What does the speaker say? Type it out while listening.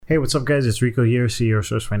Hey, what's up, guys? It's Rico here, CEO of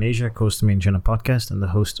SourceFind Asia, Coast to Main China podcast, and the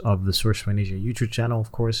host of the SourceFind Asia YouTube channel,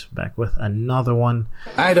 of course, back with another one.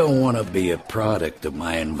 I don't want to be a product of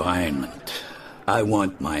my environment. I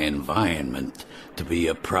want my environment to be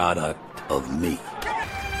a product of me.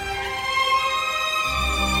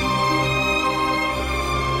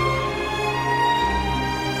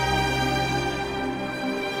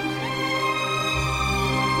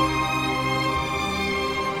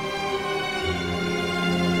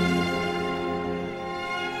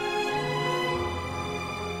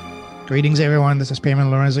 Greetings, everyone. This is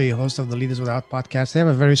Payman Lorenzo, your host of the Leaders Without podcast. I have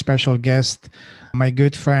a very special guest, my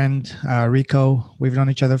good friend, Rico. We've known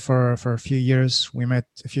each other for a few years. We met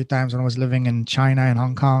a few times when I was living in China and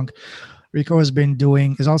Hong Kong. Rico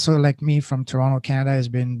is also like me from Toronto, Canada. He's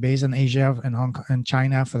been based in Asia and Hong Kong and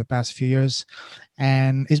China for the past few years.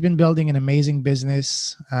 And he's been building an amazing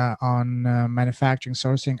business on manufacturing,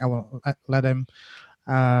 sourcing. I will let him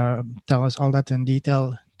tell us all that in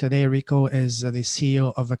detail. Today, Rico is the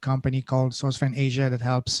CEO of a company called SourceFind Asia that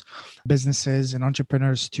helps businesses and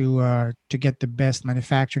entrepreneurs to get the best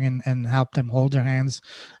manufacturing and help them hold their hands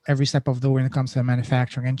every step of the way when it comes to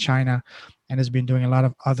manufacturing in China, and has been doing a lot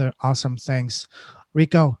of other awesome things.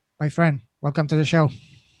 Rico, my friend, welcome to the show.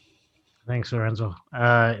 Thanks, Lorenzo.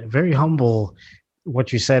 Very humble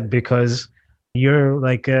what you said, because you're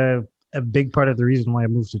like a big part of the reason why I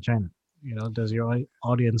moved to China. You know, does your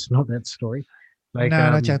audience know that story? No,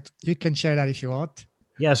 not yet. You can share that if you want.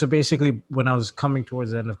 Yeah, so basically when I was coming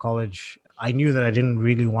towards the end of college, I knew that I didn't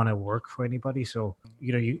really want to work for anybody. So,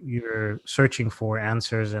 you know, you're searching for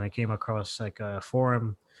answers, and I came across like a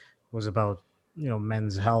forum. It was about, you know,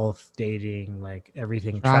 men's health, dating, like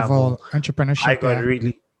everything, travel, entrepreneurship. I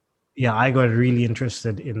got really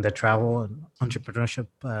interested in the travel and entrepreneurship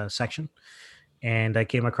section. And I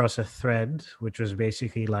came across a thread, which was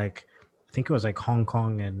basically like, I think it was like Hong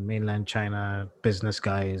Kong and mainland China business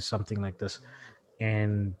guys, something like this.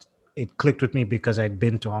 And it clicked with me because I'd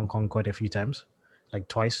been to Hong Kong quite a few times, like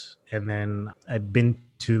twice. And then I'd been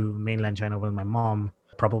to mainland China with my mom,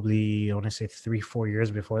 probably, I want to say 3-4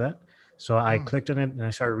 years before that. So I clicked on it and I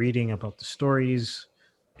started reading about the stories,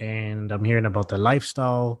 and I'm hearing about the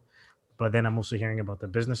lifestyle, but then I'm also hearing about the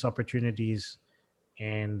business opportunities.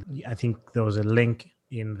 And I think there was a link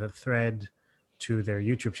in the thread to their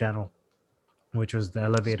YouTube channel, which was the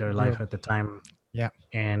Elevator Life at the time. Yeah.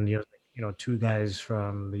 And, you know, two guys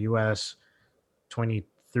from the US,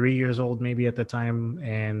 23 years old maybe at the time.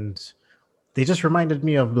 And they just reminded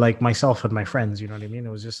me of like myself and my friends, you know what I mean? It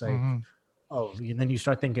was just like, oh, and then you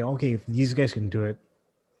start thinking, okay, if these guys can do it,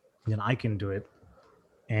 then I can do it.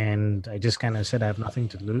 And I just kind of said I have nothing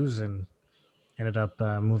to lose, and ended up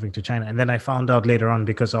moving to China. And then I found out later on,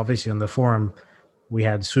 because obviously on the forum, we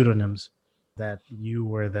had pseudonyms, that you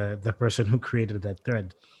were the person who created that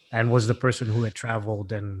thread and was the person who had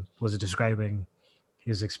traveled and was describing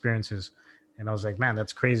his experiences. And I was like, man,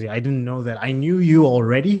 that's crazy. I didn't know that. I knew you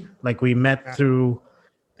already. Like, we met through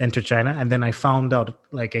Enter China. And then I found out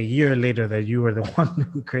like a year later that you were the one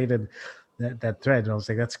who created that thread. And I was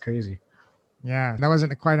like, that's crazy. Yeah, that was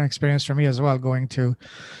quite an experience for me as well,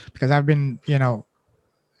 because I've been,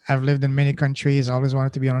 I've lived in many countries. I always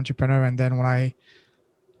wanted to be an entrepreneur. And then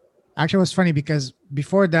actually, it was funny because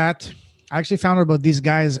before that, I actually found out about these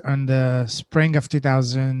guys in the spring of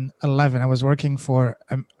 2011. I was working for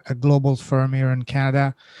a global firm here in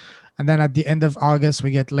Canada. And then at the end of August,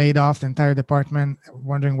 we get laid off, the entire department,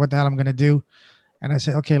 wondering what the hell I'm going to do. And I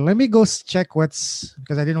said, okay, let me go check because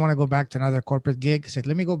I didn't want to go back to another corporate gig. I said,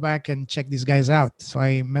 let me go back and check these guys out. So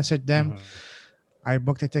I messaged them. I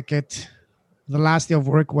booked a ticket. The last day of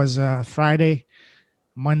work was Friday.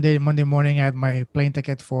 Monday morning, I had my plane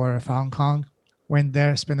ticket for Hong Kong. Went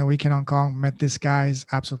there, spent a week in Hong Kong, met these guys,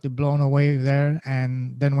 absolutely blown away there.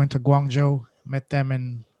 And then went to Guangzhou, met them,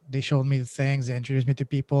 and they showed me the things. They introduced me to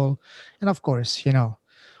people. And of course,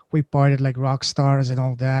 we partied like rock stars and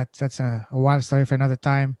all that. That's a wild story for another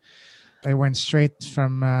time. I went straight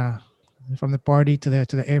from the party to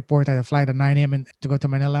the airport. I had a flight at 9 a.m. to go to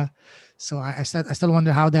Manila. So I still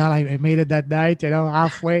wonder how the hell I made it that night,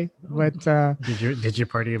 halfway. But did you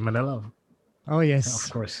party in Manila? Oh yes, yeah,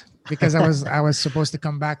 of course. Because I was supposed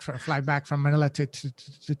to fly back from Manila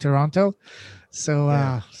to Toronto. So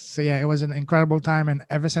yeah, it was an incredible time. And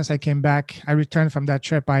ever since I came back, I returned from that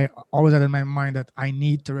trip, I always had in my mind that I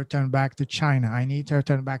need to return back to China.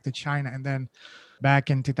 And then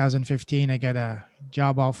back in 2015, I got a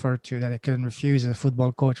job offer that I couldn't refuse as a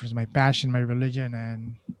football coach. It was my passion, my religion,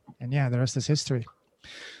 and yeah, the rest is history.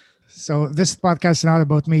 So this podcast is not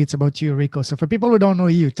about me, it's about you, Rico. So for people who don't know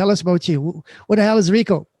you, tell us about you. What the hell is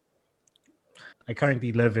Rico? I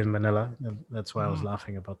currently live in Manila. That's why I was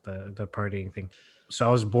laughing about the partying thing. So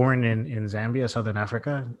I was born in Zambia, Southern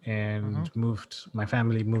Africa, and my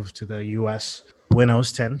family moved to the US when I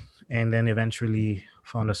was 10, and then eventually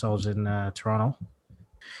found ourselves in Toronto.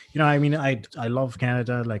 I mean, I love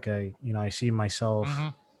Canada. Like I see myself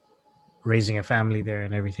raising a family there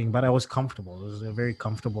and everything, but I was comfortable. It was a very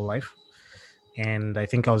comfortable life. And I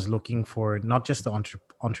think I was looking for not just the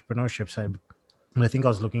entrepreneurship side, but I think I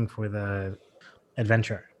was looking for the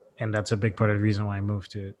adventure. And that's a big part of the reason why I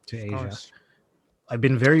moved to Of Asia. course. I've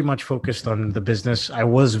been very much focused on the business. I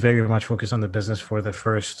was very much focused on the business for the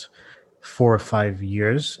first 4 or 5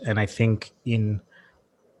 years. And I think in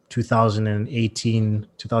 2018,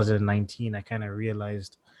 2019, I kind of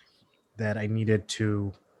realized that I needed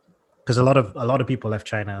to, because a lot of people left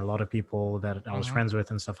China, a lot of people that I was friends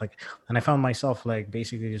with and stuff like, and I found myself like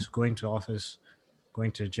basically just going to office,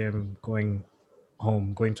 going to gym, going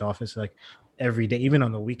home, going to office like every day, even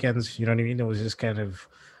on the weekends. You know what I mean? It was just kind of,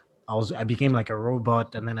 I became like a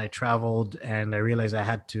robot, and then I traveled, and I realized I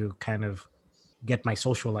had to kind of get my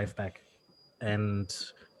social life back, and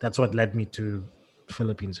that's what led me to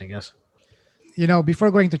Philippines, I guess. Before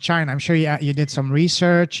going to China, I'm sure you did some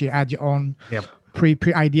research. You had your own Yep. pre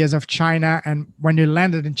ideas of China, and when you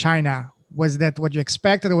landed in China, was that what you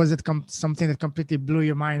expected, or was it something that completely blew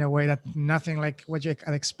your mind away? That nothing like what you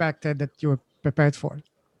had expected that you were prepared for?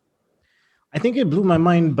 I think it blew my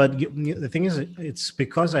mind, but the thing is, it's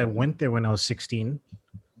because I went there when I was 16.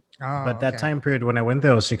 Oh, But that okay. time period when I went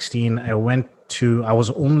there, I was 16. I was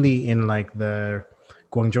only in like the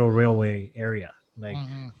Guangzhou Railway area, like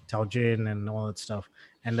Taojin and all that stuff.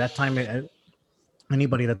 And that time,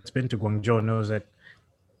 anybody that's been to Guangzhou knows that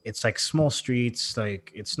it's like small streets,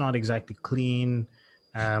 like it's not exactly clean.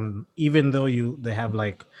 Even though they have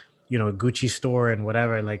like, a Gucci store and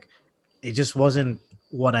whatever, like it just wasn't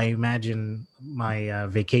what I imagined my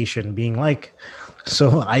vacation being like.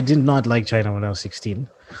 So I did not like China when I was 16,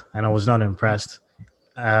 and I was not impressed.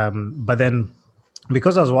 But then,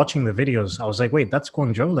 because I was watching the videos, I was like, wait, that's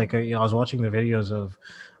Guangzhou. Like I was watching the videos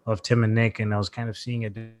of Tim and Nick, and I was kind of seeing a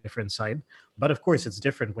different side. But of course, it's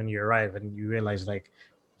different when you arrive and you realize like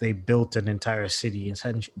they built an entire city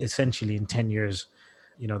essentially in 10 years.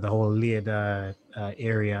 The whole Lieda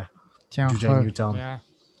area, Jujia Tianhe. New Town, Yeah.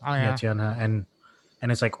 Oh yeah, yeah. Tianhe,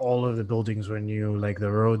 and it's like all of the buildings were new, like the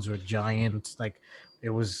roads were giant. Like it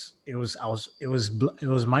was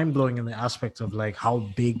mind blowing in the aspect of like how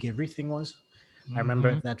big everything was. I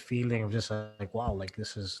remember that feeling of just like wow, like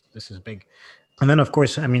this is big. And then of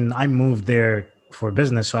course, I mean, I moved there for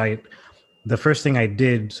business, so the first thing I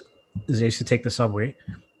did is I used to take the subway.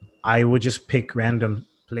 I would just pick random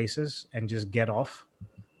places and just get off,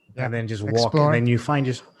 Yeah. and then just walk, and Explore. then you find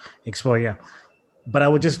just explore. Yeah, but I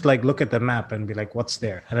would just like look at the map and be like, what's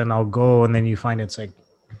there? And then I'll go, and then you find it's like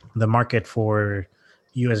the market for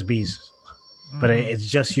USBs, but it's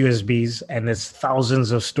just USBs, and there's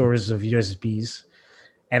thousands of stores of USBs,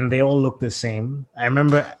 and they all look the same. I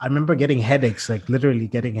remember getting headaches, like literally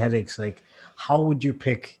getting headaches. Like, how would you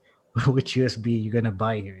pick which USB you're gonna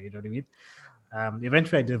buy here? You know what I mean?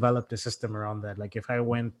 Eventually, I developed a system around that. Like, if I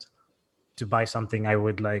went to buy something, I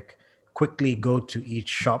would like quickly go to each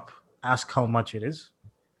shop, ask how much it is,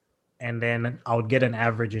 and then I would get an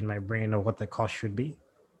average in my brain of what the cost should be,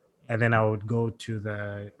 and then I would go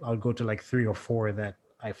to like three or four that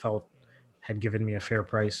I felt had given me a fair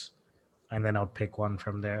price, and then I'll pick one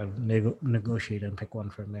from there, negotiate and pick one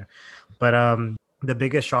from there. But the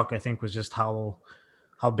biggest shock I think was just how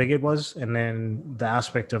big it was, and then the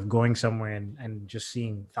aspect of going somewhere and just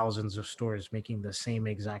seeing thousands of stores making the same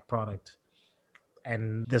exact product,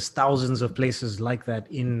 and there's thousands of places like that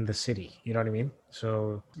in the city. You know what I mean?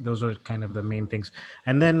 So those are kind of the main things.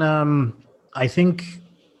 And then I think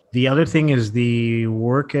the other thing is the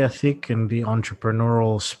work ethic and the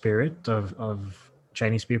entrepreneurial spirit of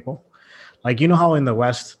Chinese people. Like, how in the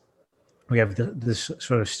West we have this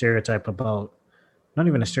sort of stereotype about, not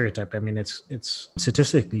even a stereotype. I mean, it's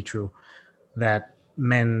statistically true that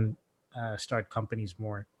men start companies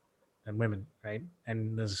more than women, right?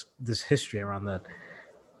 And there's this history around that.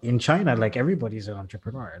 In China, like everybody's an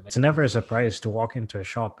entrepreneur. It's never a surprise to walk into a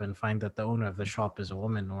shop and find that the owner of the shop is a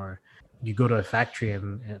woman, or you go to a factory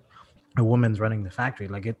and a woman's running the factory.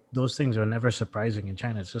 Like those things are never surprising in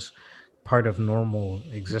China. It's just part of normal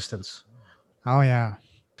existence. Oh yeah.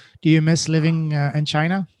 Do you miss living in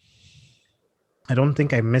China? I don't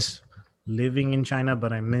think I miss living in China,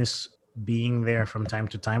 but I miss being there from time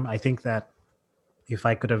to time. I think that if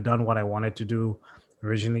I could have done what I wanted to do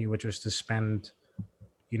originally, which was to spend,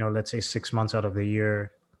 let's say 6 months out of the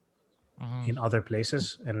year in other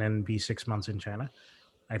places and then be 6 months in China,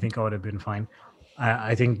 I think I would have been fine.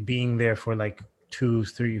 I think being there for like 2,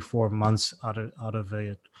 3, 4 months out of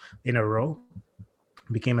it in a row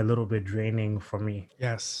became a little bit draining for me.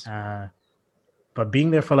 Yes. But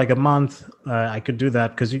being there for like a month, I could do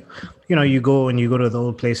that because you go and you go to the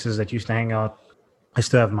old places that you used to hang out. I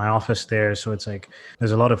still have my office there, so it's like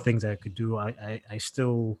there's a lot of things that I could do. I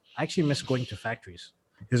still actually miss going to factories.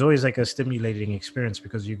 It's always like a stimulating experience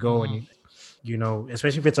because you go and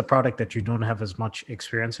especially if it's a product that you don't have as much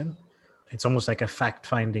experience in, it's almost like a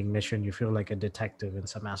fact-finding mission. You feel like a detective in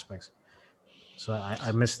some aspects. So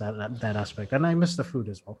I miss that aspect, and I miss the food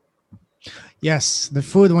as well. Yes, the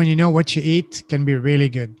food when you know what you eat can be really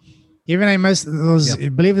good. Even I miss those. Yeah.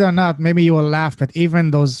 Believe it or not, maybe you will laugh, but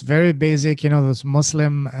even those very basic, those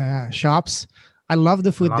Muslim shops, I love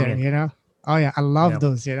the food there. Ramen. Oh yeah, I love Yeah.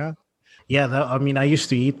 those. Yeah, I mean, I used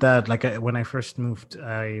to eat that. Like when I first moved,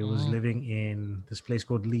 I was living in this place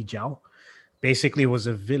called Lijiao. Basically, it was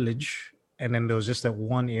a village, and then there was just that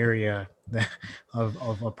one area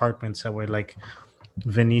of apartments that were like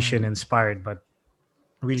Venetian inspired, but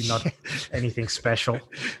really not anything special.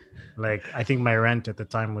 Like I think my rent at the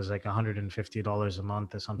time was like $150 a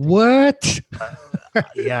month or something. What?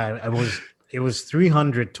 Yeah, it was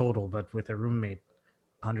 300 total, but with a roommate,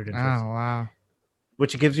 150. Oh wow.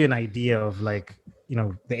 Which gives you an idea of like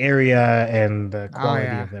the area and the quality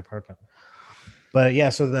yeah. of the apartment. But yeah,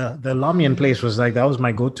 so the Lamian place was like that was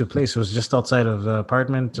my go-to place. It was just outside of the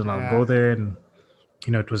apartment, and I'll go there, and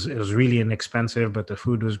it was really inexpensive, but the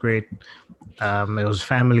food was great. It was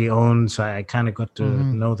family owned, so I kind of got to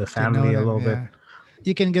know the family a little bit.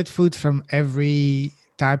 You can get food from every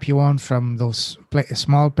type you want, from those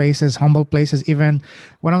small places, humble places. Even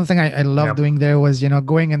one of the things I love doing there was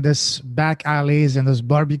going in this back alleys and those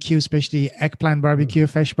barbecue, especially eggplant barbecue,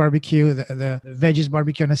 fish barbecue, the veggies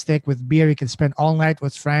barbecue on a stick with beer. You can spend all night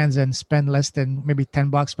with friends and spend less than maybe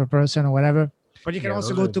 $10 per person or whatever. But you can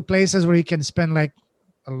also go to places where you can spend like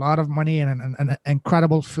a lot of money and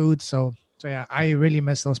incredible food. So yeah, I really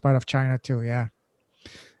miss those part of China too. Yeah.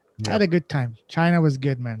 I had a good time. China was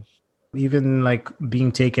good, man. Even like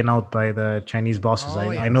being taken out by the Chinese bosses.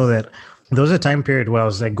 I know that there was a time period where I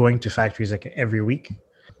was like going to factories like every week.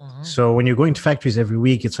 So when you're going to factories every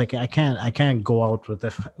week, it's like I can't go out with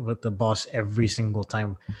the boss every single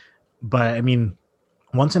time. But I mean,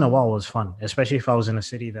 once in a while was fun, especially if I was in a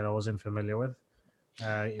city that I wasn't familiar with.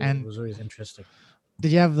 It was always interesting.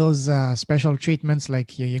 Did you have those special treatments,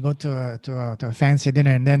 like you go to a fancy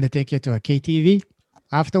dinner and then they take you to a KTV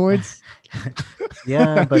afterwards?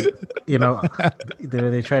 Yeah, but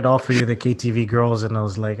they tried to offer you the KTV girls, and I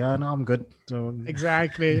was like, oh no, I'm good. So,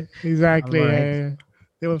 Exactly. right.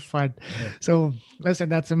 They were fun. Yeah. So listen,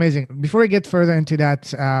 that's amazing. Before we get further into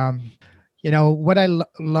that, what I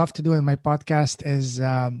love to do in my podcast is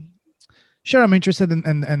sure, I'm interested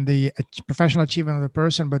in the professional achievement of the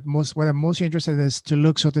person, but what I'm mostly interested in is to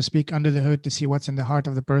look, so to speak, under the hood to see what's in the heart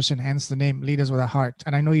of the person, hence the name Leaders with a Heart.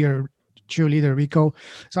 And I know you're a true leader, Rico.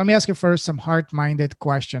 So let me ask you first some heart-minded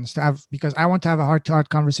questions to have, because I want to have a heart-to-heart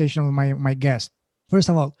conversation with my guest. First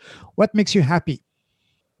of all, what makes you happy?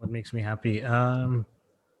 What makes me happy?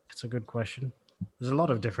 It's a good question. There's a lot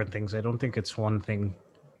of different things. I don't think it's one thing.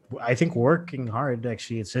 I think working hard,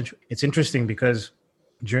 actually, it's interesting because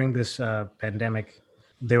during this pandemic,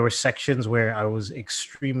 there were sections where I was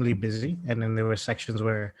extremely busy, and then there were sections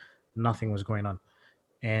where nothing was going on.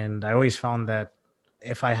 And I always found that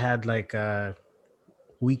if I had like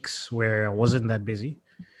weeks where I wasn't that busy,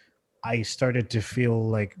 I started to feel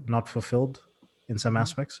like not fulfilled in some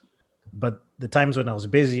aspects. But the times when I was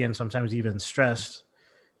busy and sometimes even stressed,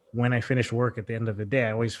 when I finished work at the end of the day,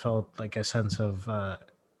 I always felt like a sense of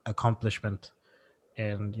accomplishment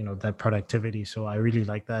and that productivity. So I really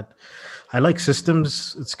like that. I like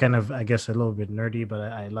systems. It's kind of, I guess, a little bit nerdy, but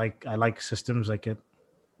I like systems. Like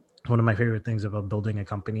one of my favorite things about building a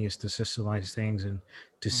company is to systemize things and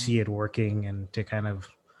to see it working and to kind of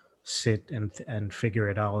sit and figure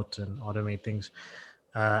it out and automate things.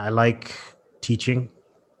 I like teaching.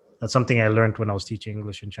 That's something I learned when I was teaching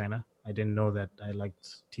English in China. I didn't know that I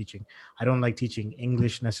liked teaching. I don't like teaching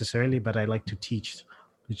English necessarily, but I like to teach,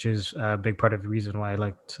 which is a big part of the reason why I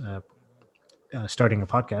liked starting a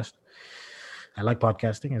podcast. I like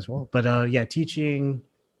podcasting as well. But teaching,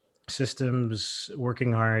 systems,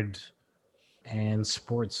 working hard, and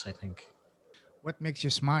sports, I think. What makes you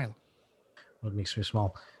smile? What makes me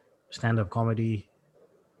smile? Stand-up comedy.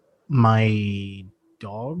 My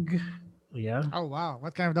dog. Yeah. Oh, wow.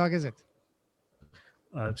 What kind of dog is it?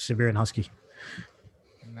 Siberian Husky.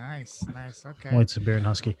 Nice. Okay. White Siberian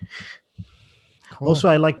Husky. Cool. Also,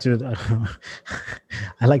 I like to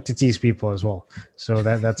tease people as well. So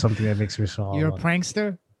that's something that makes me smile. You're a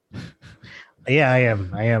prankster? Yeah, I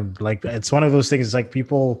am like, it's one of those things. Like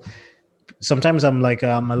people, sometimes I'm like,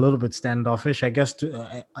 I'm a little bit standoffish, I guess.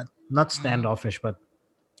 Not Mm-hmm. standoffish, but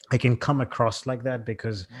I can come across like that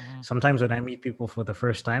because Mm-hmm. sometimes when I meet people for the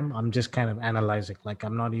first time, I'm just kind of analyzing. Like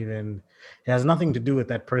I'm not even. It has nothing to do with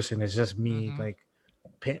that person. It's just me. Mm-hmm. Like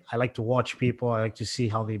I like to watch people. I like to see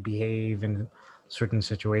how they behave in certain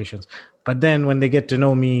situations. But then when they get to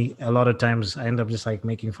know me, a lot of times I end up just like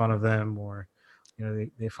making fun of them, or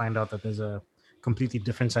they find out that there's a completely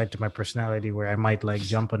different side to my personality where I might like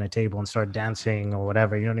jump on a table and start dancing or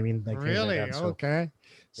whatever. You know what I mean? Like things like Really? that. So Okay.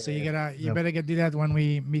 So yeah, you yeah. better get do that when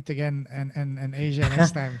we meet again in Asia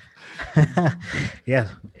next time. Yeah,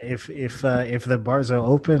 if the bars are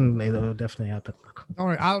open, it'll definitely happen. Don't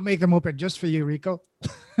worry, I'll make them open just for you, Rico.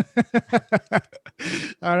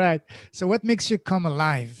 All right. So what makes you come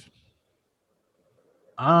alive?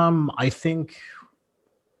 I think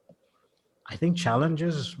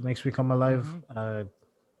challenges makes me come alive. Mm-hmm.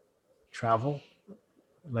 Travel,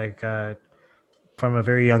 like from a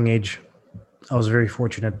very young age, I was very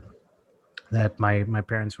fortunate that my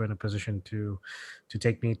parents were in a position to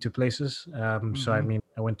take me to places. So I Mm-hmm. mean,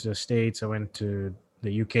 I went to the States, I went to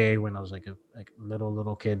the UK when I was like a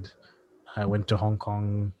little kid. I went to Hong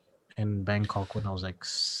Kong and Bangkok when I was like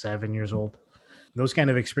 7 years old. Those kind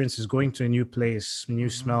of experiences, going to a new place, new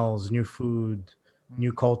Mm-hmm. smells, new food,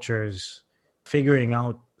 new cultures, figuring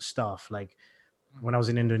out stuff. Like when I was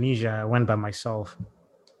in Indonesia, I went by myself,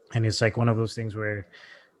 and it's like one of those things where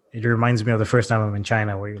it reminds me of the first time I'm in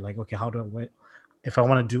China, where you're like, okay, how do if I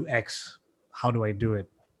want to do X, how do I do it?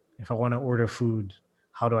 If I want to order food,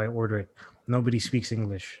 how do I order it? Nobody speaks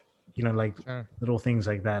English, like Sure. little things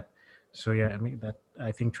like that. So yeah, I mean that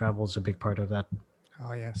I think travel is a big part of that.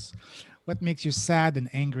 Oh yes. What makes you sad and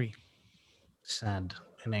angry? Sad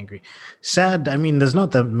and angry. Sad, I mean, there's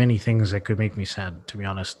not that many things that could make me sad, to be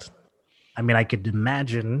honest. I mean, I could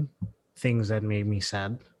imagine things that made me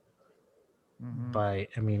sad, Mm-hmm. but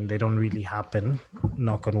I mean, they don't really happen.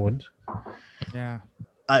 Knock on wood. Yeah.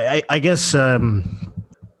 I guess can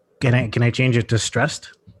I change it to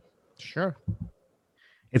stressed? Sure.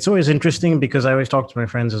 It's always interesting because I always talk to my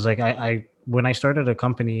friends. Is like I when I started a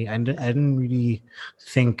company, I didn't really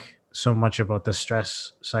think so much about the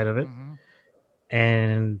stress side of it, Mm-hmm.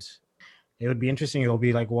 and it would be interesting. It'll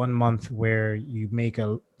be like 1 month where you make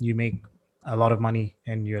a lot of money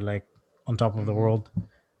and you're like on top of the Mm-hmm. world,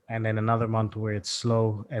 and then another month where it's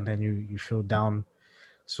slow and then you feel down.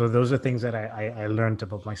 So those are things that I learned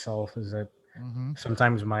about myself, is that Mm-hmm.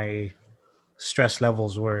 sometimes my stress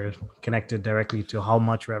levels were connected directly to how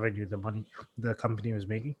much revenue the company was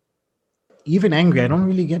making. Even angry, I don't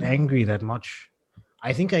really get angry that much.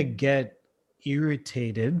 I think I get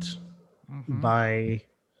irritated Mm-hmm. by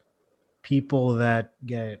people that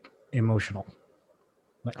get emotional,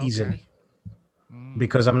 like, Okay. easily, Mm-hmm.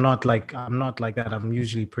 because I'm not like that. I'm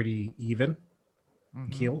usually pretty even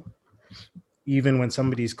Mm-hmm. keel. Even when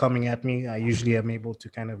somebody's coming at me, I usually am able to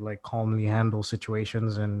kind of like calmly handle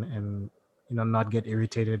situations and not get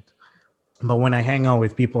irritated. But when I hang out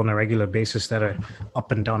with people on a regular basis that are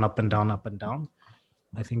up and down, up and down, up and down,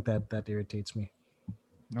 I think that irritates me.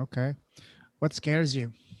 Okay. What scares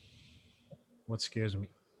you? What scares me?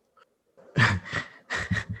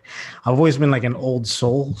 I've always been like an old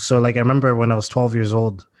soul. So like I remember when I was 12 years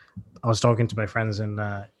old, I was talking to my friends, and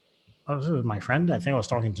I was with my friend. I think I was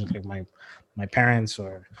talking to like my parents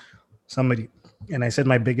or somebody, and I said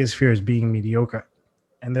my biggest fear is being mediocre.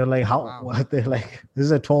 And they're like, "How? Wow. What?" They're like, "This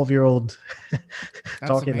is a 12-year-old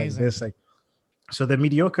That's talking like amazing. this." Like, so the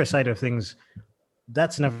mediocre side of things,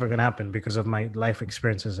 that's never gonna happen because of my life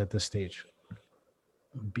experiences at this stage.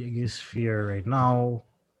 Biggest fear right now,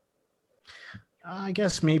 I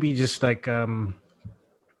guess maybe just like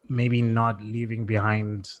maybe not leaving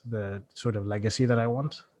behind the sort of legacy that I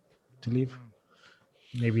want to leave.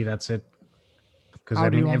 Mm. Maybe that's it. Because How I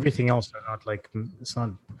do you mean, want everything else are not like it's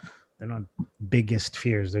not they're not biggest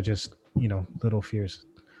fears. They're just little fears.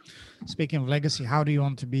 speaking of legacy, how do you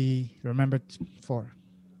want to be remembered for?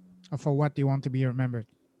 Or for what do you want to be remembered?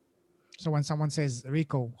 So when someone says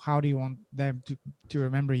Rico, how do you want them to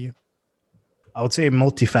remember you? I would say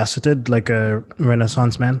multifaceted, like a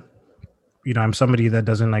Renaissance man. I'm somebody that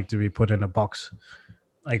doesn't like to be put in a box.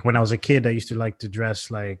 Like when I was a kid, I used to like to dress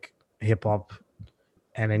like hip hop,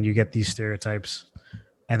 and then you get these stereotypes.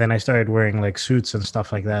 And then I started wearing like suits and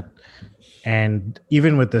stuff like that. And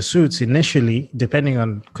even with the suits, initially, depending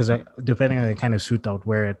on the kind of suit I would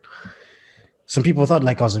wear it, some people thought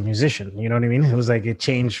like I was a musician. You know what I mean? It was like it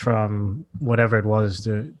changed from whatever it was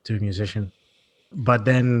to a musician. But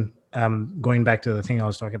then going back to the thing I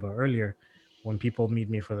was talking about earlier, when people meet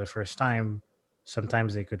me for the first time,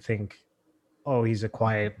 sometimes they could think oh, he's a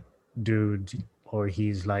quiet dude, or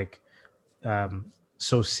he's like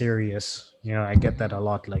so serious. I get that a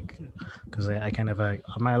lot, like, because I kind of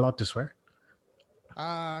am I allowed to swear?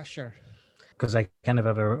 Sure. Because I kind of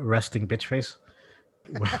have a resting bitch face.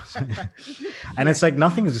 And it's like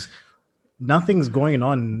nothing's going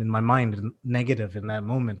on in my mind negative in that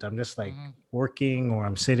moment. I'm just like working, or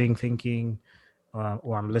I'm sitting thinking,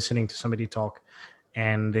 or I'm listening to somebody talk,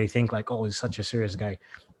 and they think like, oh, he's such a serious guy.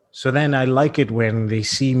 So then I like it when they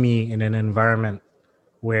see me in an environment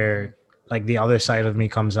where like the other side of me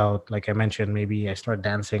comes out. Like I mentioned, maybe I start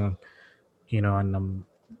dancing, and I'm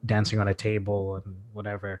dancing on a table and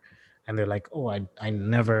whatever. And they're like, oh, I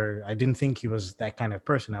didn't think he was that kind of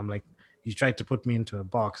person. I'm like, you tried to put me into a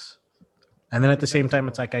box. And then at the same time,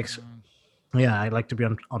 it's like, yeah, I like to be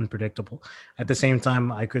unpredictable. At the same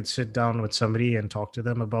time, I could sit down with somebody and talk to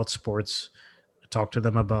them about sports, talk to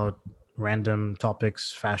them about random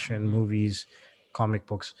topics, fashion, movies, comic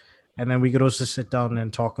books. And then we could also sit down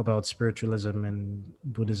and talk about spiritualism and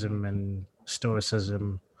Buddhism and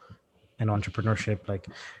Stoicism and entrepreneurship. Like,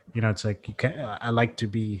 it's like I like to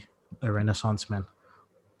be a Renaissance man.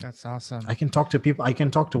 That's awesome. I can talk to people. I can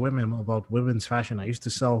talk to women about women's fashion. I used to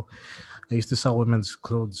sell women's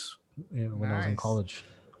clothes when I was in Nice. college.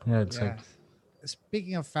 Yeah, it's Yeah. like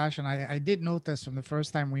Speaking of fashion, I did notice from the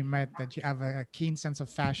first time we met that you have a keen sense of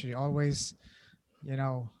fashion. You always, you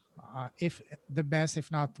know, if the best, if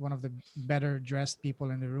not one of the better dressed people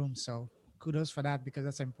in the room. So kudos for that because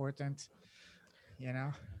that's important. You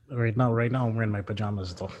know. right now I'm wearing my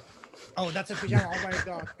pajamas though. Oh, that's a pajama. Oh my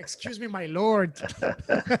god. Excuse me, my lord.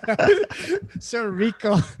 Sir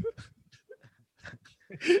Rico.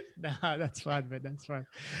 Nah, that's fun, man. That's fun.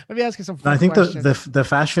 Let me ask you some I fun think questions. the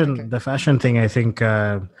fashion Okay. the fashion thing. I think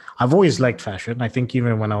I've always liked fashion. I think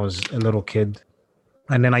even when I was a little kid,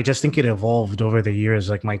 and then I just think it evolved over the years.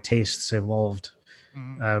 Like my tastes evolved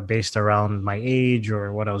based around my age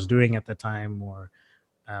or what I was doing at the time, or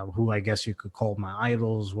who I guess you could call my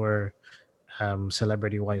idols were,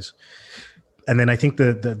 celebrity wise. And then I think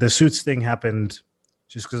the suits thing happened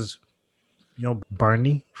just because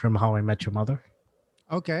Barney from How I Met Your Mother.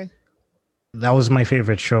 Okay. That was my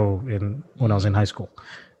favorite show in when I was in high school,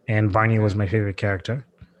 and Barney was my favorite character.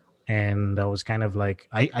 And that was kind of like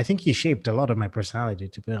I think he shaped a lot of my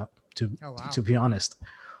personality Oh wow. to be honest.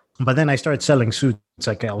 But then I started selling suits.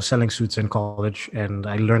 Like I was selling suits in college, and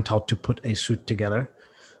I learned how to put a suit together.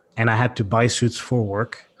 And I had to buy suits for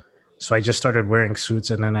work, so I just started wearing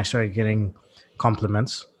suits, and then I started getting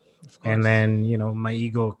compliments. Of And course. then my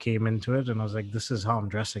ego came into it, and I was like, "This is how I'm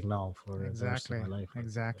dressing now for the rest of Exactly. my life."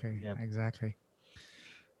 Exactly. Yeah. Exactly.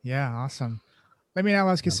 Yeah, awesome. Let me now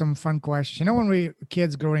ask you Yeah. some fun questions. You know, when we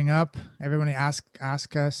kids growing up, everyone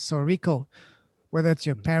ask us, so Rico, whether it's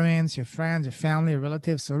your parents, your friends, your family, your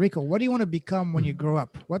relatives. So Rico, what do you want to become when you grow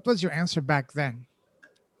up? What was your answer back then?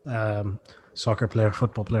 Um, Soccer player,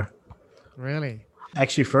 football player. Really?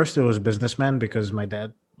 Actually, first it was businessman because my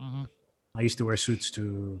dad. Mhm. I used to wear suits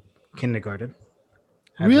to kindergarten.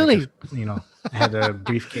 Had like Really? I had a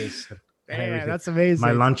briefcase and Yeah, everything. that's amazing.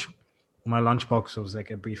 My lunchbox was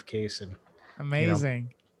like a briefcase, and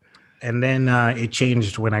Amazing. and then it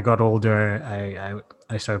changed when I got older.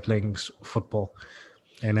 I started playing football,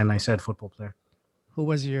 and then I said football player. Who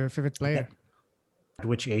was your favorite player? At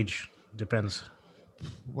which age depends.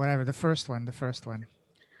 Whatever. The first one. The first one.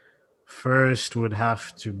 First would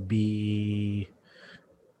have to be,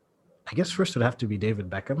 I guess, first would have to be David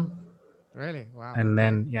Beckham, Really? Wow. and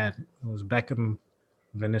then it was Beckham,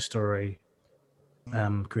 Van Nistelrooy,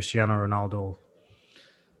 Cristiano Ronaldo,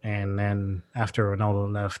 and then after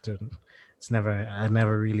Ronaldo left, and I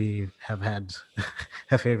never really have had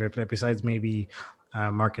a favorite player besides maybe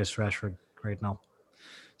Marcus Rashford right now.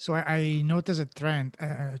 So I noticed a trend.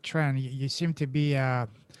 A trend. You seem to be a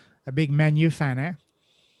big Man U fan, eh?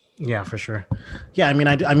 Yeah, for sure. Yeah,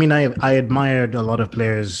 I admired a lot of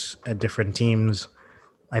players at different teams.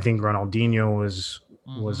 I think Ronaldinho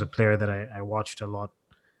was a player that I watched a lot.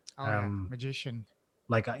 Oh yeah, Um, magician.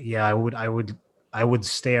 like yeah, I would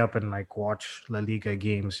stay up and like watch La Liga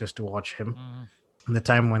games just to watch him. The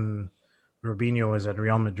time when Robinho was at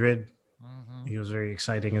Real Madrid, he was very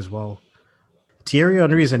exciting as well. Thierry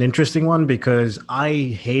Henry is an interesting one because I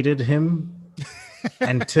hated him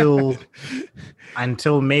until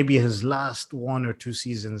maybe his last 1 or 2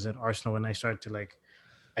 seasons at Arsenal, when I started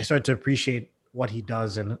to appreciate what he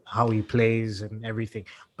does and how he plays and everything.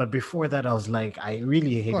 But before that, I was like, I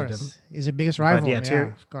really Of hated him. course, he's the biggest But rival. yeah, Yeah,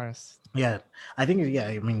 Thierry, of course. yeah, I think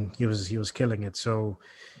I mean he was killing it. So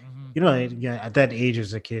at that age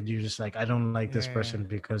as a kid, you're just like, I don't like this Yeah. person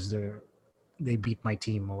because they beat my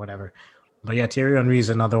team or whatever. But yeah, Thierry Henry is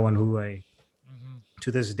another one who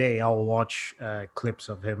to this day, I'll watch clips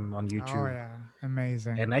of him on Oh YouTube. yeah,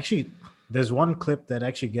 amazing. And actually, there's one clip that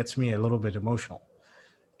actually gets me a little bit emotional.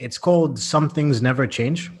 It's called "Some Things Never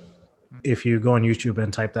Change." If you go on YouTube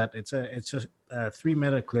and type that, it's a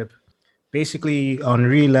 3-minute clip. Basically,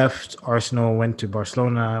 Henri left Arsenal, went to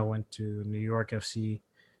Barcelona, went to New York FC,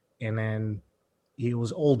 and then he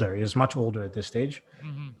was older. He was much older at this stage.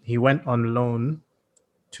 He went on loan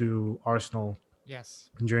to Arsenal Yes.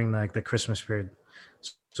 during like the Christmas period.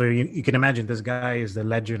 So you can imagine this guy is the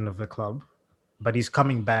legend of the club, but he's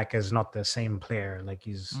coming back as not the same player. Like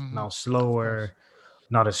he's now slower,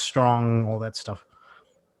 not as strong, all that stuff.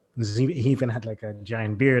 He even had like a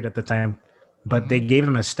giant beard at the time, but they gave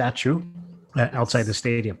him a statue outside the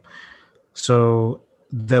stadium. So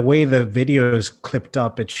the way the video is clipped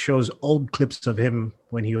up, it shows old clips of him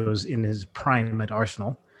when he was in his prime at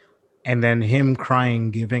Arsenal, and then him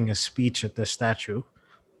crying, giving a speech at the statue,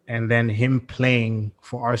 and then him playing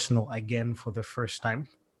for Arsenal again for the first time.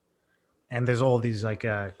 And there's all these like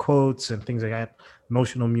quotes and things like that,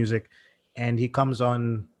 emotional music, and he comes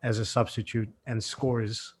on as a substitute and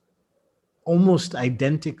scores almost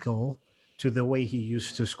identical to the way he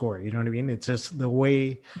used to score. You know what I mean? It's just the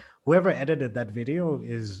way whoever edited that video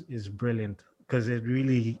is brilliant, because it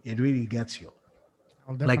really gets you.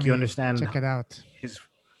 I'll Like you definitely understand check it out.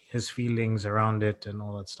 his feelings around it and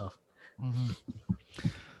all that stuff.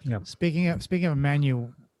 Yeah. Speaking of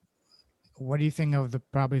Manu, what do you think of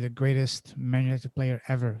probably the greatest Man United player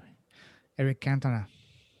ever, Eric Cantona,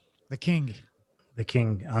 the king? The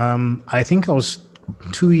king. I think I was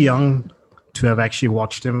too young to have actually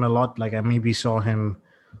watched him a lot. Like I maybe saw him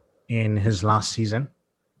in his last season,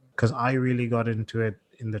 because I really got into it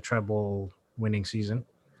in the treble winning season.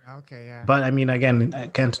 Okay, yeah. But I mean, again,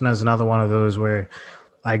 Cantona is another one of those where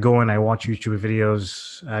I go and I watch YouTube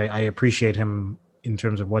videos. I appreciate him in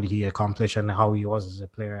terms of what he accomplished and how he was as a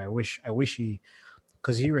player. I wish he,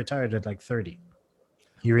 because he retired at like 30.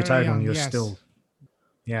 He retired when he was still,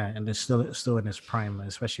 yeah, and is still in his prime,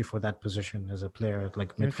 especially for that position as a player at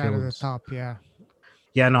like Retired at the midfield. top, yeah.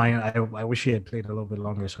 Yeah, no, I wish he had played a little bit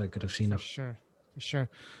longer so I could have seen him. For sure.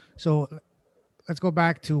 So let's go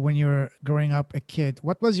back to when you were growing up a kid.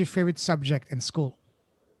 What was your favorite subject in school?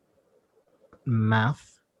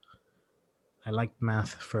 Math. I liked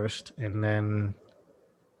math first, and then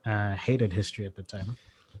hated history at the time.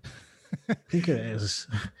 I think it is.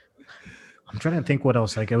 I'm trying to think what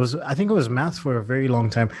else. Like I think it was math for a very long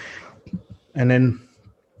time, and then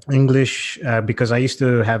English, because I used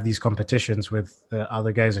to have these competitions with the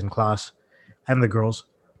other guys in class and the girls.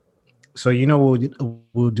 So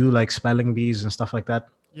we'll do like spelling bees and stuff like that.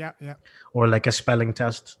 Yeah. Or like a spelling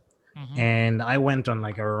test. And I went on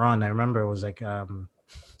like a run. I remember it was like I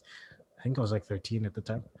think I was like 13 at the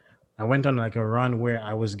time. I went on like a run where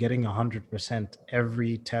I was getting 100%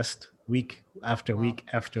 every test, week after week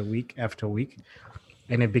after week after week.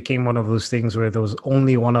 And it became one of those things where there was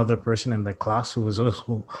only one other person in the class who was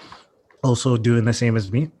also doing the same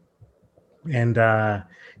as me. And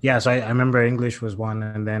so I remember English was one.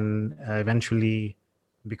 And then eventually,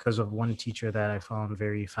 because of one teacher that I found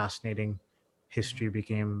very fascinating, history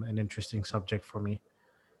became an interesting subject for me.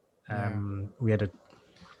 We had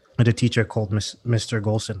a teacher called Mr.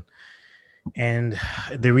 Golson. And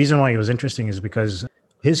the reason why he was interesting is because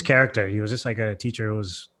his character, he was just like a teacher who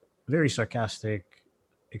was very sarcastic,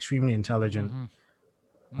 extremely intelligent.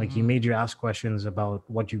 Like he made you ask questions about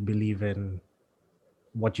what you believe in,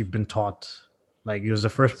 what you've been taught. Like he was the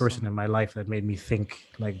first person in my life that made me think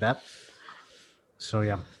like that. So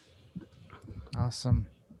yeah. Awesome.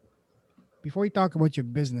 Before we talk about your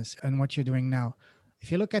business and what you're doing now,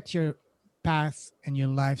 if you look at your path in your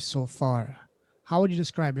life so far, how would you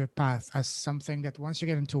describe your path? As something that once you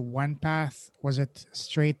get into one path, was it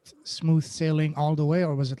straight, smooth sailing all the way,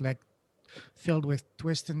 or was it like filled with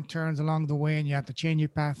twists and turns along the way and you have to change your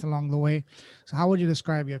path along the way? So how would you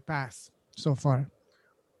describe your path so far?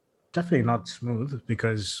 Definitely not smooth,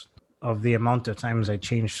 because of the amount of times I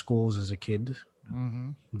changed schools as a kid,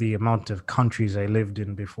 the amount of countries I lived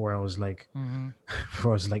in before I was like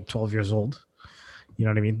 12 years old. You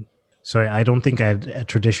know what I mean? So I don't think I had a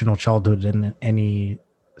traditional childhood in any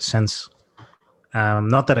sense.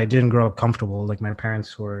 Not that I didn't grow up comfortable. Like my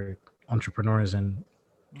parents were entrepreneurs, and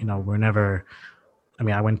we're never. I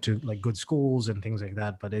mean, I went to like good schools and things like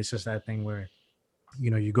that, but it's just that thing where,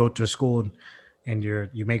 you go to a school and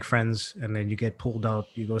you make friends, and then you get pulled out.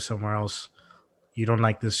 You go somewhere else. You don't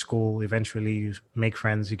like this school. Eventually, you make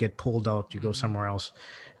friends. You get pulled out. You go somewhere else.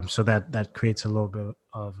 So that creates a little bit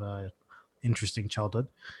of interesting childhood.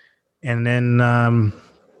 And then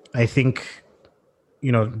I think,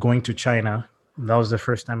 going to China, that was the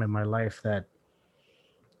first time in my life that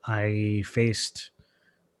I faced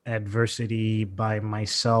adversity by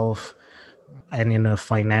myself and in a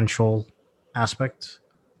financial aspect.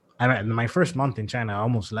 I mean, my first month in China, I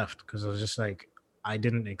almost left because I was just like, I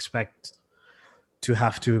didn't expect to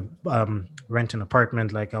have to rent an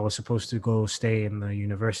apartment. Like I was supposed to go stay in the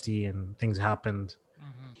university, and things happened,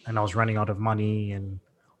 and I was running out of money, and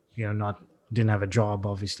not didn't have a job,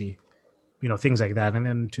 obviously, things like that. And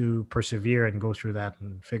then to persevere and go through that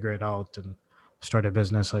and figure it out and start a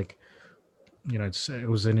business, like it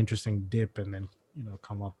was an interesting dip, and then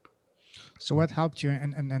come up. So what helped you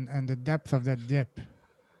and the depth of that dip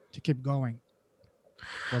to keep going?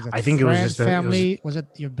 Was it I think it was friends, just family? Was it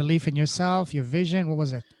your belief in yourself, your vision? What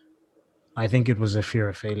was it? I think it was a fear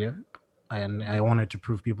of failure, and I wanted to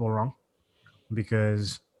prove people wrong,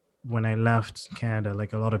 because when I left Canada,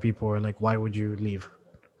 like a lot of people were like, "Why would you leave?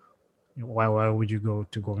 Why would you go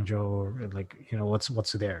to Guangzhou? Or like,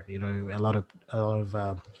 what's there?" A lot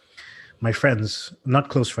of my friends, not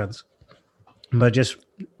close friends, but just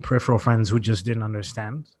peripheral friends who just didn't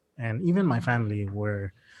understand, and even my family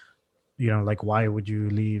were, like, why would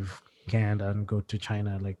you leave Canada and go to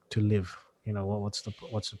China, like, to live? What's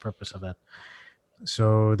the purpose of that?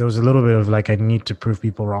 So there was a little bit of like, I need to prove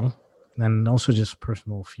people wrong, and also just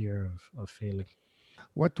personal fear of failing.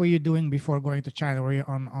 What were you doing before going to China? Were you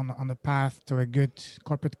on the path to a good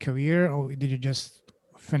corporate career, or did you just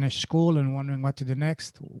finish school and wondering what to do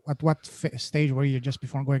next? At what stage were you just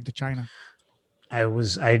before going to China?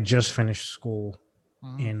 I just finished school,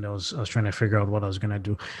 and I was trying to figure out what I was gonna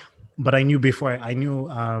do. But I knew before,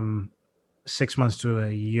 6 months to a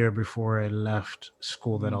year before I left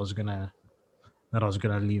school, that I was gonna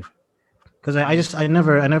leave, because I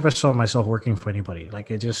never saw myself working for anybody.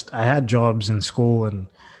 Like I had jobs in school, and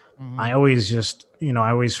I always just I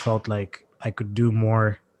always felt like I could do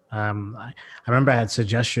more. I remember I had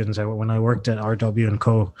suggestions when I worked at RW and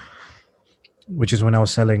Co, which is when I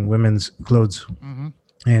was selling women's clothes.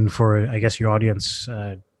 And for, I guess, your audience,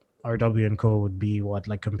 RW and Co would be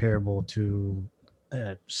like comparable to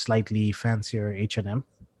slightly fancier H&M.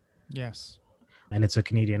 Yes. And it's a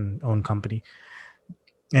Canadian owned company.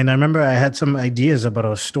 And I remember I had some ideas about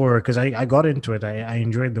a store, because I got into it. I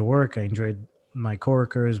enjoyed the work. I enjoyed my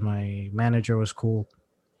coworkers. My manager was cool.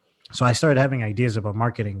 So I started having ideas about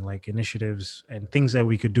marketing, like initiatives and things that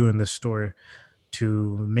we could do in this store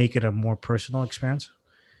to make it a more personal experience.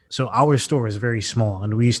 So our store is very small,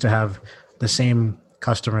 and we used to have the same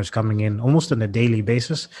customers coming in almost on a daily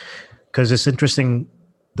basis, because it's interesting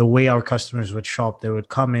the way our customers would shop. They would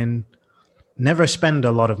come in, never spend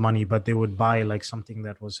a lot of money, but they would buy like something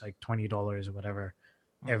that was like $20 or whatever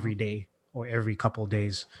every day or every couple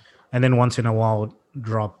days, and then once in a while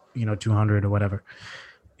drop 200 or whatever.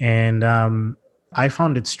 And I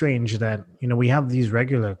found it strange that we have these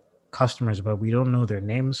regular customers, but we don't know their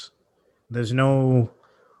names. There's no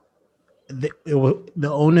the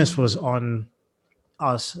onus was on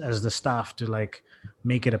us as the staff to like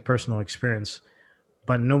make it a personal experience,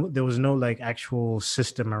 but there was no like actual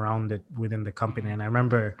system around it within the company. And I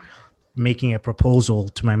remember making a proposal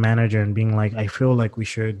to my manager and being like, I feel like we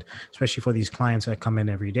should, especially for these clients that come in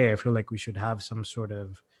every day, I feel like we should have some sort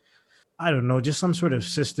of, I don't know, just some sort of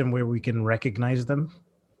system where we can recognize them.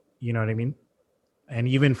 You know what I mean? And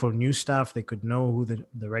even for new staff, they could know who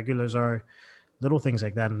the regulars are, little things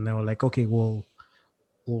like that. And they were like, okay, we'll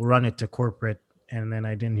run it to corporate. And then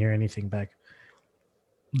I didn't hear anything back.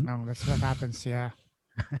 No, that's what happens. Yeah.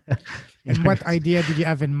 And what idea did you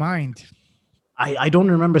have in mind? I don't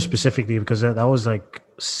remember specifically, because that was like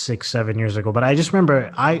 6-7 years ago. But I just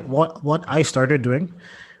remember what I started doing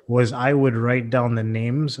was I would write down the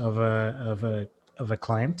names of a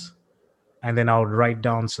client, and then I would write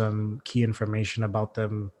down some key information about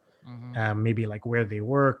them, maybe like where they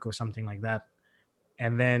work or something like that.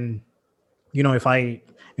 And then,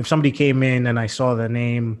 if somebody came in and I saw the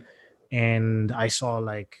name and I saw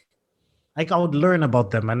like I would learn about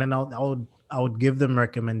them, and then I would give them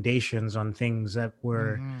recommendations on things that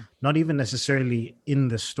were not even necessarily in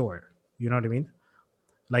the store. You know what I mean?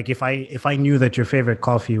 Like if I knew that your favorite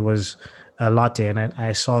coffee was a latte, and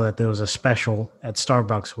I saw that there was a special at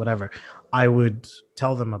Starbucks, whatever, I would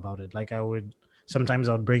tell them about it. Like sometimes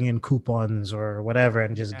I would bring in coupons or whatever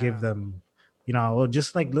and just give them,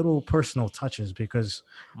 just like little personal touches, because,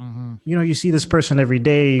 you see this person every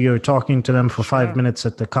day, you're talking to them for 5 minutes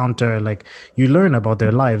at the counter, like you learn about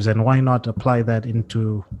their lives, and why not apply that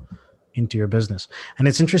into your business? And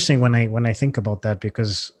it's interesting when I think about that,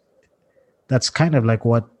 because that's kind of like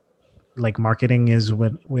what like marketing is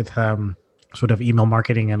with sort of email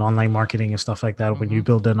marketing and online marketing and stuff like that. When you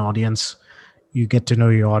build an audience, you get to know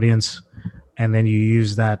your audience, and then you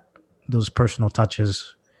use those personal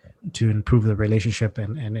touches to improve the relationship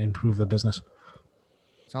and improve the business.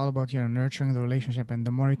 It's all about, nurturing the relationship, and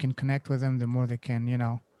the more you can connect with them, the more they can, they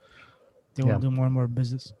will Yeah. do more and more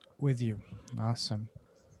business with you. Awesome.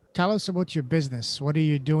 Tell us about your business. What are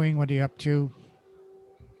you doing? What are you up to?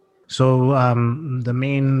 So the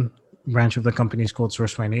main branch of the company is called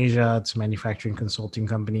SourceFind Asia. It's a manufacturing consulting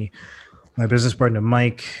company. My business partner,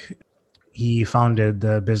 Mike, he founded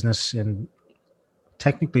the business in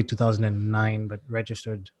technically 2009, but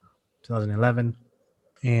registered 2011.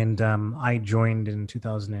 And I joined in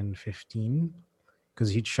 2015 because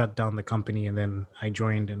he'd shut down the company, and then I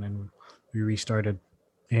joined, and then we restarted.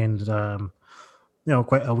 And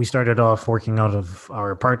we started off working out of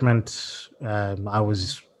our apartment. I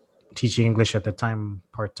was teaching English at the time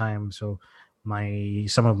part time, so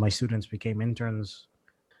some of my students became interns.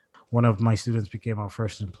 One of my students became our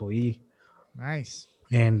first employee, Nice.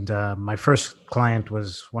 and my first client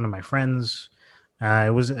was one of my friends.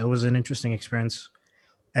 It was an interesting experience,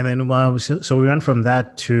 and then so we went from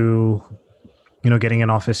that to getting an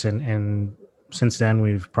office, and since then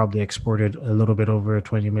we've probably exported a little bit over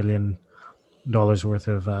 $20 million worth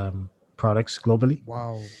of products globally.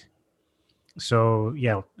 Wow. So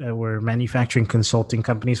yeah, we're a manufacturing consulting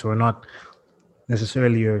company, so we're not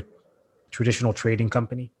necessarily a traditional trading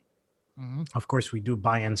company. Mm-hmm. Of course, we do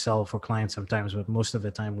buy and sell for clients sometimes, but most of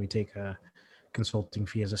the time we take a consulting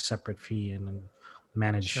fee as a separate fee and then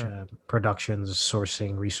manage Sure. productions,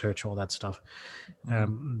 sourcing, research, all that stuff.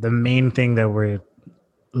 The main thing that we're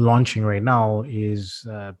launching right now is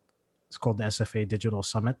it's called the SFA Digital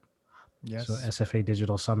Summit. Yes. So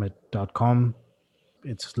sfadigitalsummit.com.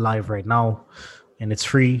 It's live right now and it's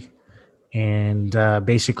free. And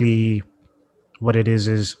basically what it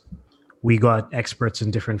is we got experts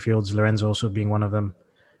in different fields, Lorenzo also being one of them,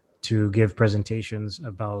 to give presentations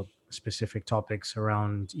about specific topics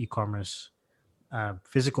around e-commerce,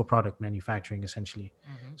 physical product manufacturing, essentially.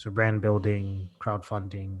 So brand building,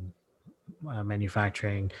 crowdfunding,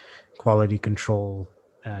 manufacturing, quality control,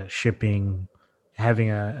 shipping,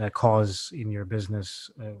 having a cause in your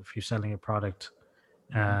business if you're selling a product,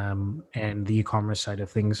 and the e-commerce side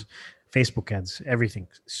of things, Facebook ads, everything.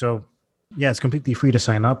 So yeah, it's completely free to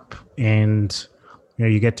sign up, and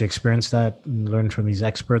you get to experience that and learn from these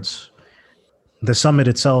experts. The summit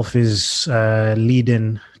itself is lead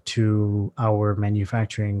in to our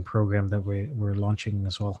manufacturing program that we're launching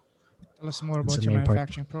as well. Tell us more It's about the your main part.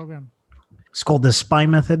 manufacturing program. It's called the SPY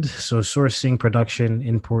method. So sourcing, production,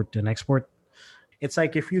 import, and export. It's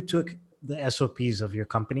like if you took the SOPs of your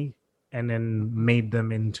company and then made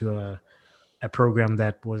them into a program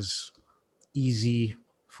that was easy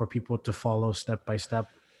for people to follow step by step.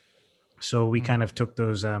 So we kind of took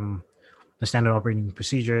those the standard operating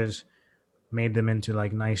procedures, made them into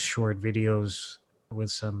like nice short videos with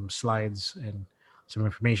some slides and some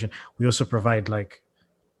information. We also provide like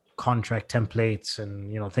contract templates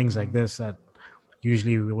and things like this that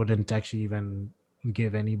usually we wouldn't actually even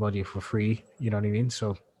give anybody for free. You know what I mean?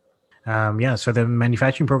 So so the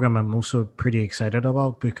manufacturing program I'm also pretty excited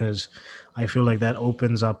about because I feel like that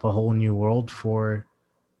opens up a whole new world for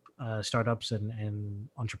startups and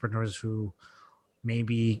entrepreneurs who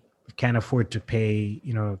maybe can't afford to pay,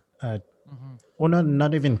 or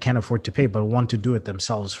not even can afford to pay, but want to do it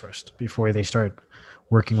themselves first before they start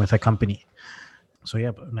working with a company. So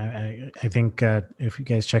yeah, but I think if you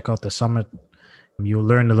guys check out the summit, you'll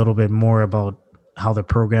learn a little bit more about how the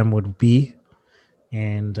program would be,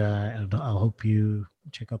 and I'll hope you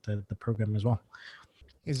check out the program as well.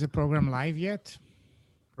 Is the program live yet?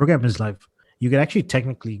 Program is live. You could actually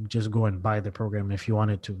technically just go and buy the program if you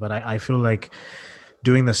wanted to, but I feel like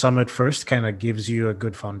doing the summit first kind of gives you a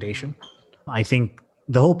good foundation. I think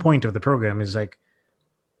the whole point of the program is like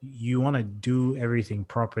you want to do everything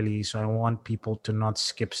properly. So I want people to not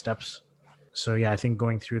skip steps. So yeah, I think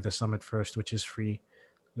going through the summit first, which is free,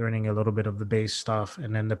 learning a little bit of the base stuff,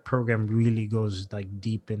 and then the program really goes like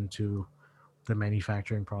deep into the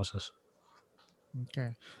manufacturing process.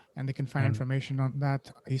 Okay. And they can find information on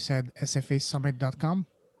that. You said sfasummit.com?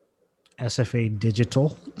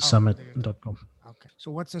 sfadigitalsummit.com. Okay.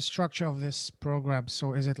 So what's the structure of this program?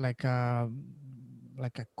 So is it like a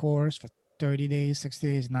course for 30 days,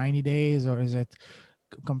 60 days, 90 days, or is it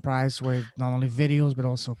comprised with not only videos but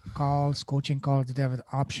also calls, coaching calls? Do they have an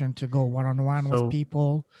option to go one-on-one with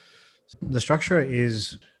people? The structure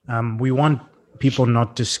is we want people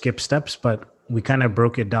not to skip steps, but we kind of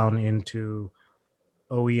broke it down into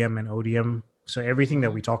OEM and ODM. So everything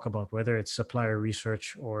that we talk about, whether it's supplier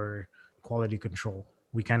research or quality control,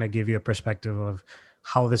 we kind of give you a perspective of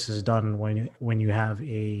how this is done when you have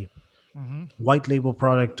a white label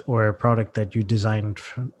product or a product that you designed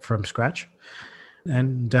from scratch.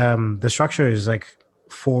 And the structure is like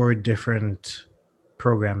 4 different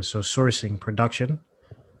programs. So sourcing, production,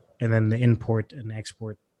 and then the import and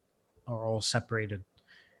export are all separated.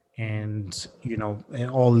 And, it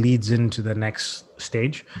all leads into the next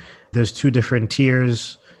stage. There's 2 different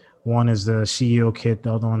tiers. One is the CEO kit,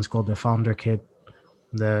 the other one's called the founder kit.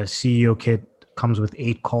 The CEO kit comes with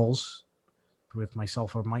 8 calls with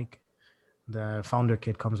myself or Mike. The founder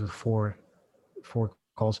kit comes with four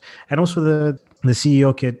calls, and also the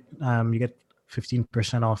CEO kit. You get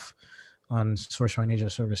 15% off on Sourcefine Asia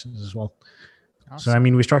services as well. So I Awesome.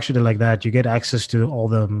 mean, we structured it like that. You get access to all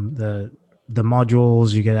the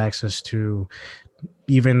modules. You get access to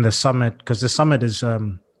even the summit, because the summit is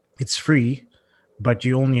it's free, but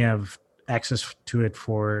you only have access to it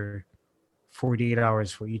for 48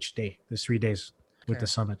 hours for each day. There's 3 days with the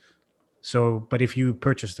Okay. summit. So, but if you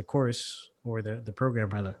purchase the course or the program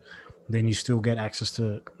rather, then you still get access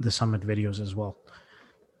to the summit videos as well.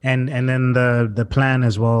 And then the plan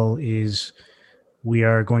as well is we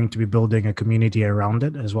are going to be building a community around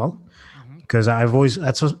it as well. Because I've always,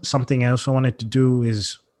 that's something I also wanted to do,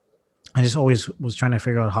 is I just always was trying to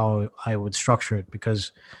figure out how I would structure it,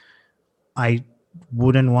 because I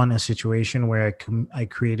wouldn't want a situation where I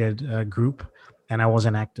created a group and I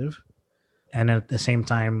wasn't active. And at the same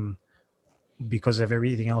time, because of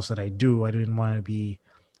everything else that I do, I didn't want to be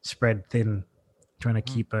spread thin trying to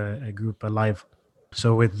keep a group alive.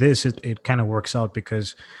 So with this, it kind of works out,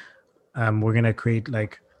 because we're going to create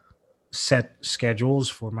like set schedules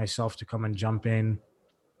for myself to come and jump in,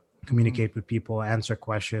 communicate with people, answer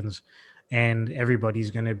questions, and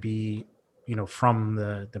everybody's going to be, from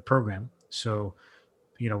the program. So,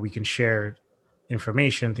 we can share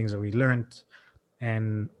information, things that we learned.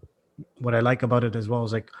 And what I like about it as well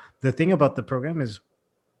is, like, the thing about the program is,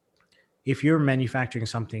 if you're manufacturing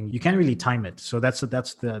something, you can't really time it. So that's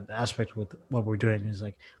the aspect with what we're doing, is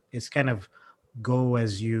like, it's kind of go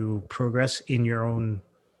as you progress in your own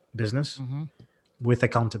business with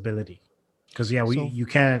accountability. Because So, you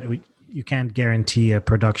can't guarantee a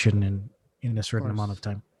production in a of certain amount course, of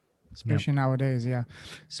time. Yeah. especially nowadays, yeah.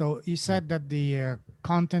 So you said that the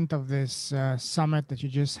content of this summit that you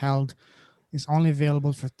just held is only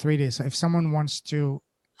available for 3 days. So if someone wants to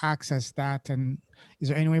access that, and is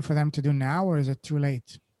there any way for them to do now, or is it too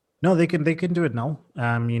late? No, they can do it now.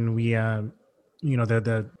 I mean, we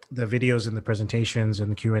the videos and the presentations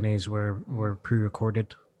and the Q&As were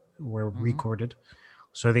pre-recorded, were recorded,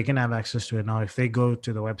 so they can have access to it now. If they go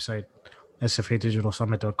to the website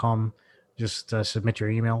sfadigitalsummit.com, just submit your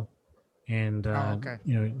email, and Oh, okay.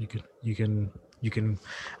 you can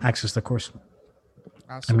access the course.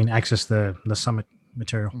 I Awesome. mean, access the summit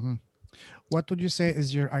material. What would you say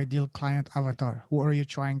is your ideal client avatar? Who are you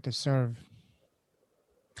trying to serve?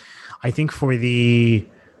 I think for the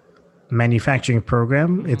manufacturing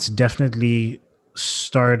program, it's definitely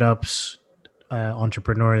startups,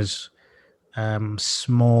 entrepreneurs,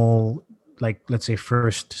 small, like, let's say,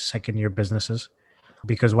 first, second year businesses.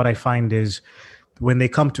 Because what I find is, when they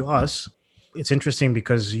come to us, it's interesting,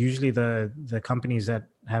 because usually the companies that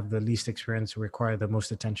have the least experience require the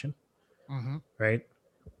most attention, right?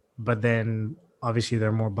 But then obviously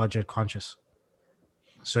they're more budget conscious.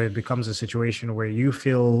 So it becomes a situation where you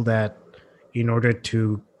feel that in order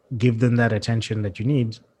to give them that attention that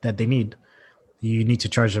they need, you need to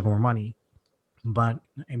charge them more money. But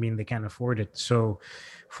I mean, they can't afford it. So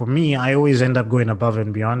for me, I always end up going above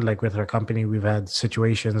and beyond. Like with our company, we've had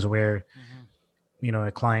situations where,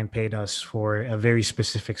 a client paid us for a very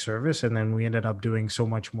specific service, and then we ended up doing so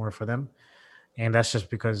much more for them. And that's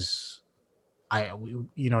just because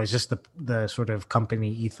it's just the sort of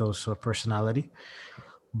company ethos or personality.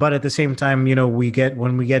 But at the same time,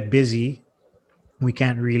 when we get busy, we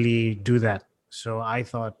can't really do that. So I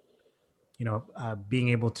thought, being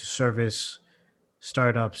able to service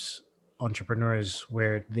startups, entrepreneurs,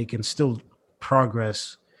 where they can still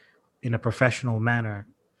progress in a professional manner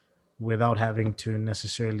without having to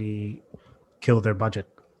necessarily kill their budget.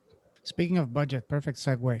 Speaking of budget, perfect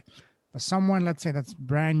segue. For someone, let's say, that's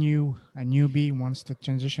brand new, a newbie, wants to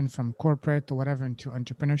transition from corporate or whatever into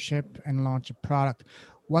entrepreneurship and launch a product,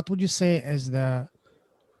 what would you say is the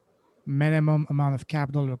minimum amount of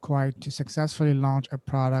capital required to successfully launch a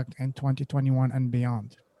product in 2021 and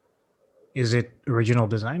beyond? Is it original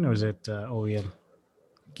design or is it OEM?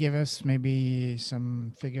 Give us maybe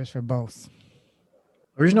some figures for both.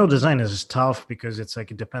 Original design is tough, because it's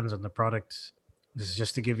like, it depends on the product. This is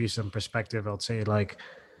just to give you some perspective. I'll say, like,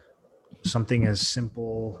 something as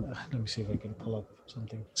simple. Let me see if I can pull up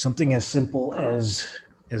something. Something as simple as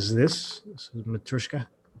this. This is Matryoshka.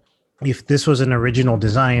 if this was an original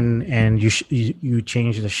design and you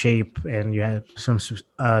change the shape and you had some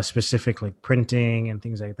specific like printing and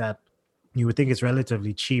things like that, you would think it's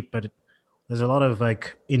relatively cheap, but there's a lot of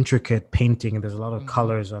like intricate painting and there's a lot of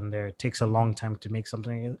colors on there. It takes a long time to make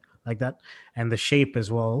something like that. And the shape as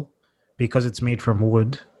well, because it's made from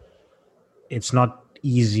wood, it's not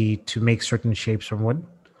easy to make certain shapes from wood.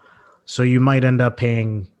 So you might end up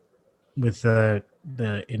paying with the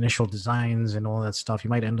initial designs and all that stuff. You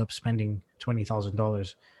might end up spending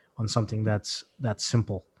 $20,000 on something that's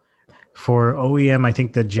simple. For OEM, I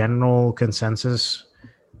think the general consensus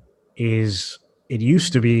is it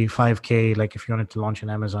used to be 5K. Like if you wanted to launch an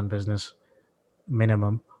Amazon business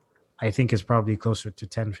minimum, I think it's probably closer to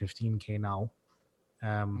 10, 15K now.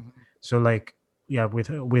 So like, yeah, with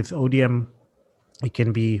ODM, it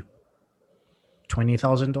can be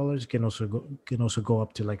 $20,000. Can also go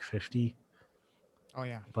up to like 50. Oh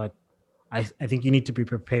yeah. But I think you need to be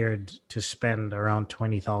prepared to spend around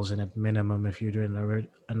 20,000 at minimum if you're doing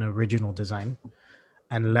an original design,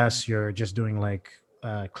 unless you're just doing like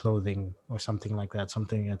clothing or something like that,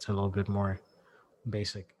 something that's a little bit more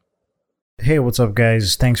basic. Hey, what's up,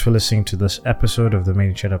 guys? Thanks for listening to this episode of the Made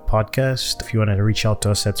in China podcast. If you want to reach out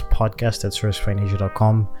to us, that's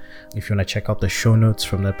podcast@sourcefinasia.com. If you want to check out the show notes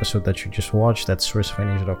from the episode that you just watched, that's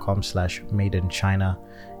sourcefinasia.com/made-in-China.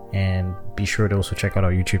 And be sure to also check out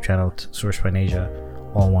our YouTube channel, Source Finasia,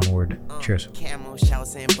 all one word. Cheers. Camel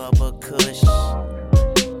shouts and Bubba Kush.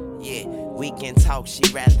 Yeah, we can talk, she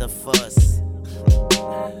rather fuss.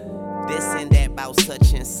 This and that about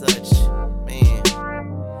such and such. Man,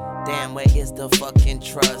 damn, where is the fucking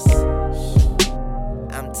trust?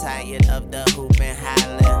 I'm tired of the hoop and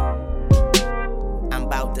hollering. I'm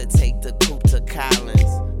about to take the coupe to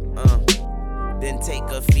Collins. Then take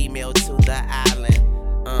a female to the island.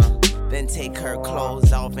 Then take her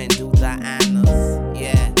clothes off and do the honors.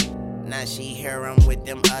 Yeah, now she hear 'em with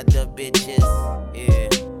them other bitches. Yeah,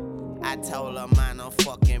 I told her mind her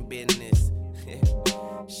fucking business.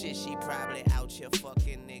 Shit, she probably out here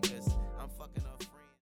fucking niggas.